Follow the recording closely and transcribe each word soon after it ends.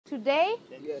Today,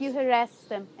 Yes. you harass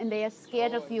them and they are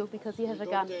scared of you because you have a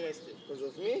gun. Don't arrest it. Because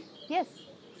of me? Yes.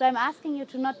 So I'm asking you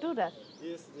to not do that.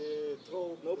 Yes, they throw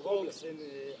No problem. rocks and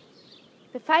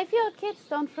The 5-year-old kids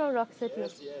don't throw rocks at you.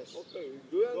 yes. Okay,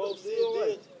 do you Rocks, understand?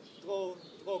 they throw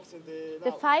rocks in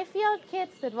The 5-year-old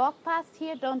kids that walk past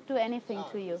here don't do anything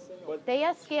to you. But They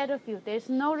are scared of you. There's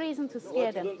no reason to scare what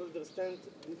you them. don't understand,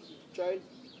 this child,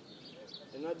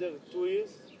 another 2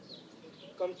 years,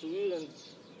 come to here and,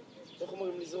 איך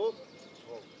אומרים לזרוק?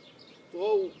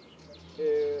 throw,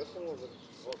 איך אומרים?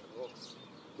 rocks.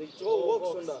 They throw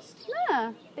rocks on us.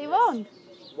 No, they won't.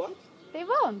 What? They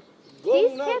won't. Go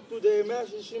These now kids- to the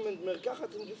 160 and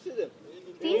מרקחת and you see them.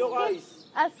 In These your eyes. kids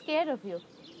are scared of you.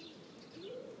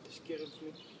 Scared of me.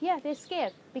 Yeah, they're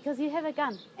scared because you have a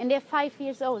gun and they're 5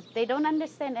 years old. They don't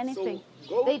understand anything.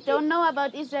 go They to- don't know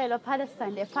about Israel or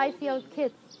Palestine. They're 5-year-old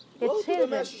kids. They're Go to the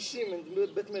children. 160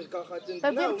 and בית מרקחת and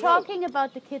But now, we're talking about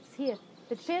the kids here.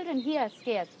 The children here are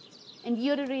scared. And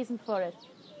you're the reason for it.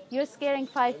 You're scaring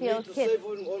I need 5-year-old to kids. save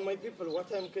all my people. What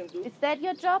I can do? Is that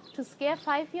your job, to scare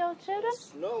 5-year-old children?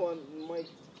 No,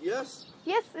 yes.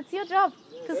 Yes, it's your job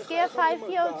to Yes, scare I have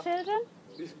 5-year-old my- children.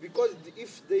 Because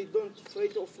if they don't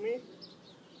afraid of me,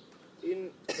 in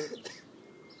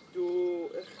to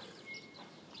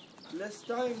last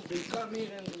time they come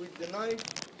here and with the knife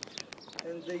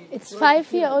and they. It's try to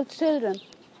kill me. 5-year-old children.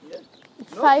 Yeah.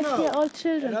 It's Not now. 5-year-old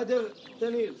children. Another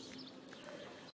 10 years.